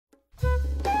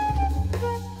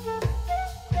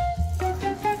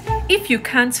If you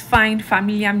can't find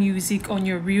familiar music on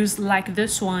your reels like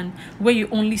this one, where you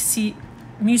only see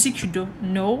music you don't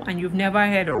know and you've never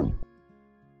heard of,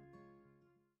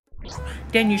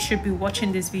 then you should be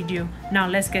watching this video. Now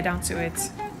let's get down to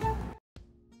it.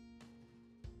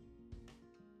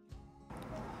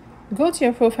 Go to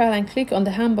your profile and click on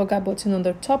the hamburger button on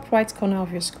the top right corner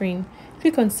of your screen.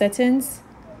 Click on settings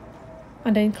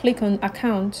and then click on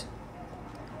account.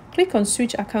 Click on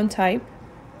switch account type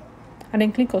and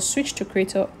then click on switch to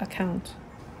creator account.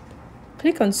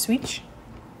 Click on switch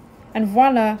and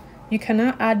voila, you can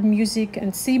now add music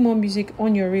and see more music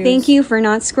on your reels. Thank you for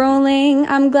not scrolling.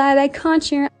 I'm glad I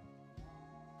caught your...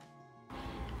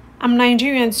 I'm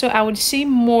Nigerian, so I would see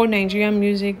more Nigerian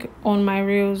music on my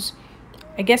reels.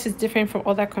 I guess it's different from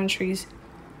other countries.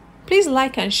 Please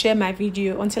like and share my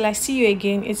video. Until I see you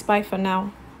again, it's bye for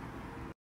now.